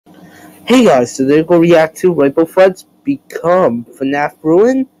Hey guys, today we're going to react to Rainbow Friends Become FNAF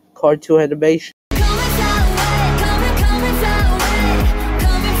Ruin cartoon animation.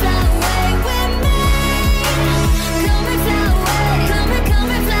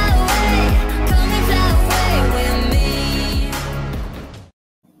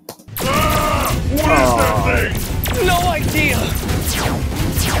 No idea!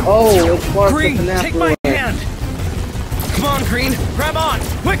 Oh, it's part Green, of FNAF take Ruin. my hand! Come on, Green, grab on,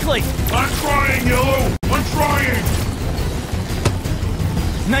 quickly! I'm trying, Yellow! I'm trying!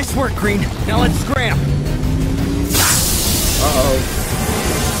 Nice work, Green. Now let's scram. Uh-oh.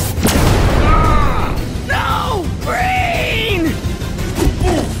 No! Green!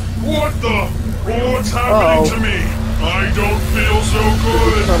 What the? What's happening to me? I don't feel so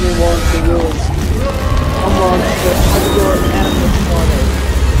good! Tell me what to do. Come on, your animal corner.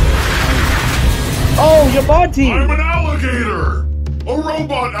 Oh, you're Monty! I'm an alligator! A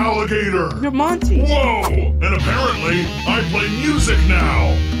robot alligator! You're Monty! Whoa! And apparently, I play music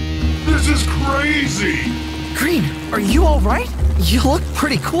now! This is crazy! Green, are you alright? You look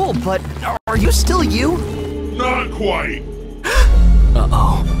pretty cool, but are you still you? Not quite!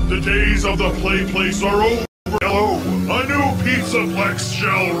 Uh-oh. The days of the play place are over, Yellow! A new Pizzaplex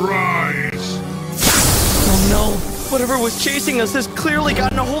shall rise! Oh no! Whatever was chasing us has clearly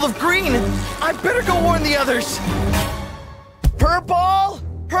gotten a hold of Green! I better go warn the others! Purple?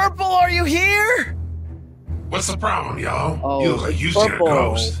 Purple, are you here? What's the problem, Yellow? Oh, you look like you've it's seen a Purple.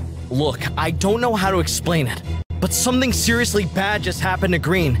 ghost. Look, I don't know how to explain it, but something seriously bad just happened to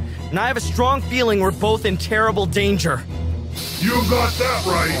Green, and I have a strong feeling we're both in terrible danger. You got that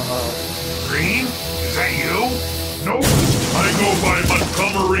right. Green? Is that you? Nope. I go by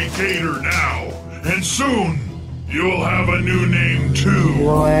Montgomery Gator now. And soon, you'll have a new name too.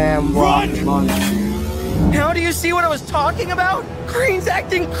 Run! Now do you see what I was talking about? Green's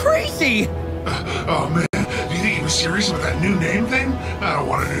acting crazy! Oh man, do you think he was serious about that new name thing? I don't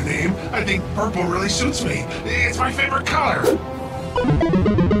want a new name. I think purple really suits me. It's my favorite color.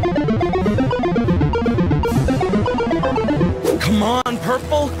 Come on,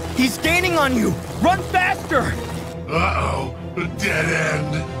 Purple! He's gaining on you! Run faster! Uh-oh, a dead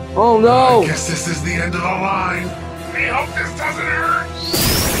end. Oh no! I guess this is the end of the line. I hope this doesn't hurt.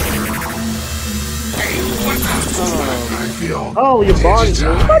 Hey, what the? I feel Oh, your body.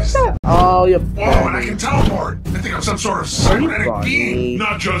 digitized. What's that? Oh, your Whoa, and I body. can teleport! I think I'm some sort of cybernetic Body. being!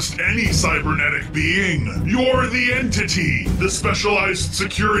 Not just any cybernetic being! You're the entity! The specialized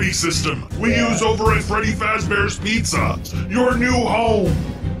security system we use over at Freddy Fazbear's Pizza! Your new home!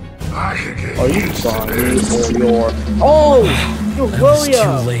 I can get Are you used to Bonnie this. or your... Oh! You're I was too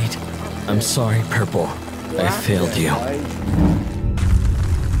William! late. I'm sorry, Purple. I failed you.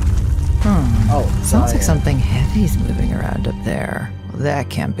 Oh, Sounds like something heavy's moving around up there. That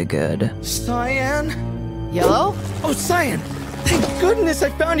can't be good. Cyan? Yellow? Oh, Cyan! Thank goodness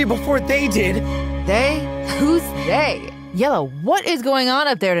I found you before they did! They? Who's they? Yellow, what is going on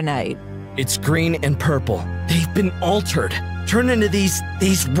up there tonight? It's Green and Purple. They've been altered. Turned into these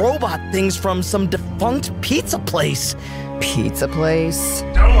robot things from some defunct pizza place. Pizza place?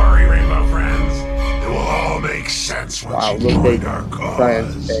 Don't worry, Rainbow Friends. It will all make sense once wow, you look join at our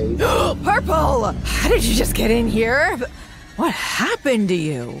Science cause. face. Purple! How did you just get in here? What happened to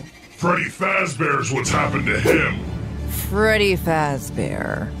you? Freddy Fazbear's what's happened to him. Freddy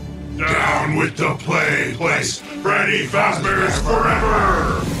Fazbear. Down with the play place. Freddy Fazbear's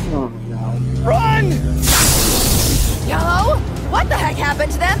forever! Oh no. Run! Yellow? What the heck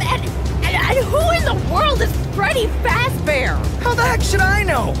happened to them? And who in the world is Freddy Fazbear? How the heck should I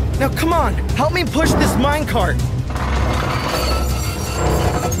know? Now come on, help me push this minecart.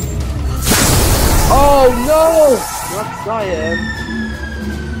 Oh no! Not Cyan.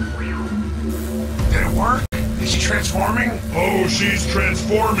 Did it work? Is she transforming? Oh, she's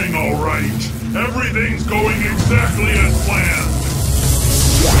transforming all right. Everything's going exactly as planned.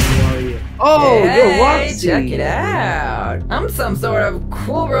 Oh, hey, you're Roxy! check it out. I'm some sort of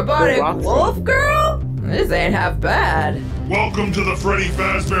cool robotic Roxy. wolf girl? This ain't half bad. Welcome to the Freddy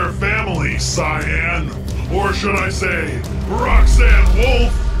Fazbear family, Cyan. Or should I say, Roxanne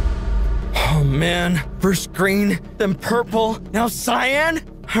Wolf? Oh man, first Green, then Purple, now Cyan?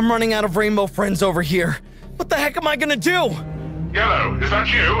 I'm running out of Rainbow Friends over here. What the heck am I gonna do? Yellow, is that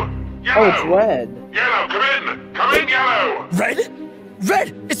you? Oh, Yellow! it's red. Yellow, come in! Come in, Yellow! Red?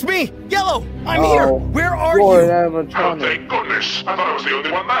 Red, it's me, Yellow, I'm Oh, here. Where are you're you? an Oh, animatronic. thank goodness! I thought I was the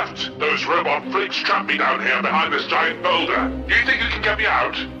only one left. Those robot freaks trapped me down here behind this giant boulder. Do you think you can get me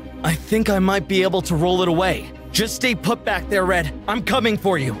out? I think I might be able to roll it away. Just stay put back there, Red. I'm coming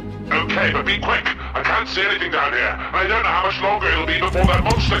for you. Okay, but be quick. I can't see anything down here. I don't know how much longer it'll be before that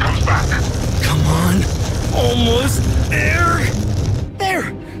monster comes back. Come on. Almost there.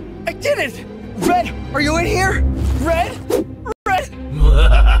 There. I did it. Red, are you in here? Red? Red?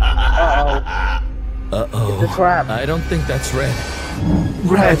 Uh-oh. It's a trap. I don't think that's Red.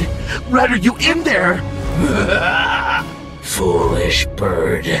 Red, are you in there? Foolish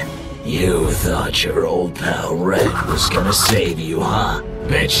bird. You thought your old pal Red was gonna save you, huh?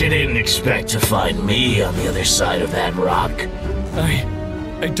 Bet you didn't expect to find me on the other side of that rock.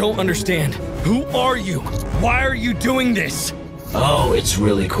 I don't understand. Who are you? Why are you doing this? Oh, it's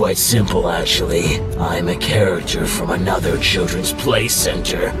really quite simple, actually. I'm a character from another children's play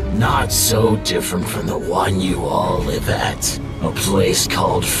center, not so different from the one you all live at. A place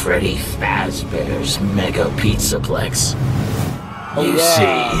called Freddy Fazbear's Mega Pizzaplex. You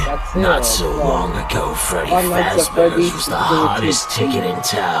see, not so long ago, Freddy Fazbear's was the hottest ticket in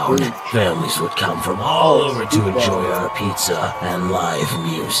town. Families would come from all over to enjoy our pizza and live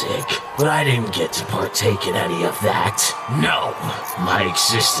music. But I didn't get to partake in any of that. No, my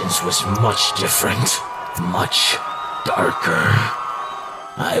existence was much different, much darker.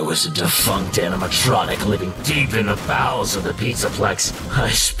 I was a defunct animatronic living deep in the bowels of the Pizzaplex. I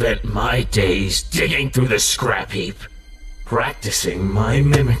spent my days digging through the scrap heap, practicing my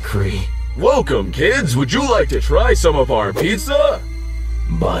mimicry. Welcome, kids! Would you like to try some of our pizza?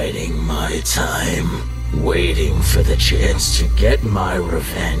 Biding my time, waiting for the chance to get my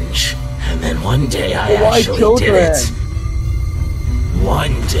revenge. And then one day I actually did it.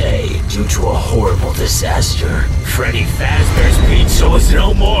 One day, due to a horrible disaster, Freddy Fazbear's Pizza was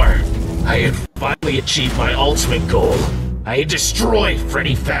no more. I had finally achieved my ultimate goal. I had destroyed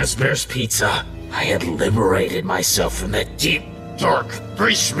Freddy Fazbear's Pizza. I had liberated myself from that deep, dark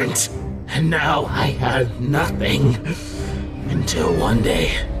basement. And now I had nothing. Until one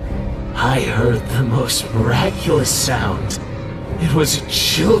day, I heard the most miraculous sound. It was a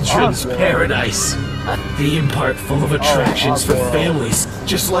children's paradise. A theme park full of attractions for families,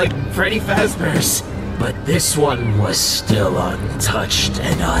 just like Freddy Fazbear's. But this one was still untouched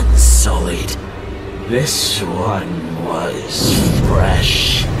and unsullied. This one was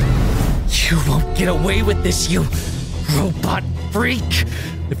fresh. You won't get away with this, you robot freak!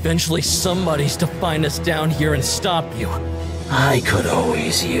 Eventually somebody's to find us down here and stop you. I could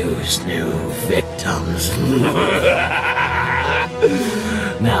always use new victims.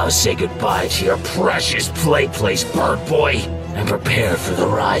 Now say goodbye to your precious play place, bird boy, and prepare for the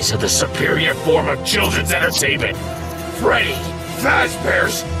rise of the superior form of children's entertainment, Freddy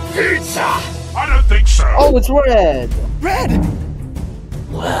Fazbear's Pizza! I don't think so. Oh, it's Red. Red!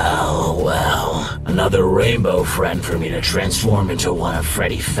 Well, another rainbow friend for me to transform into one of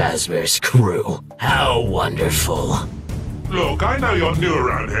Freddy Fazbear's crew. How wonderful. Look, I know you're new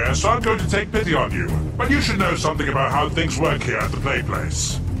around here, so I'm going to take pity on you. But you should know something about how things work here at the play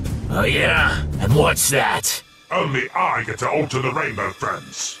place. Oh yeah? And what's that? Only I get to alter the rainbow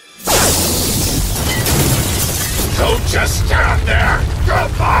friends. Don't just stand there!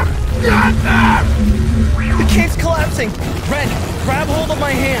 Come on! Get them! The cave's collapsing! Red, grab hold of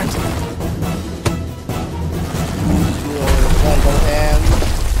my hand!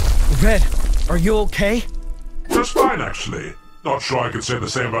 Red, are you okay? Just fine, actually. Not sure I could say the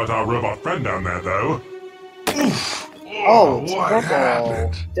same about our robot friend down there, though. Oof! Oh, it's what purple.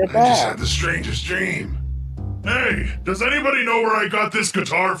 happened? They're I just back. had the strangest dream. Hey, does anybody know where I got this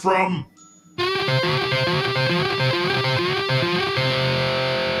guitar from?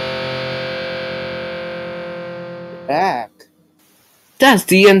 Back. That's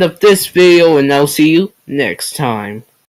the end of this video, and I'll see you next time.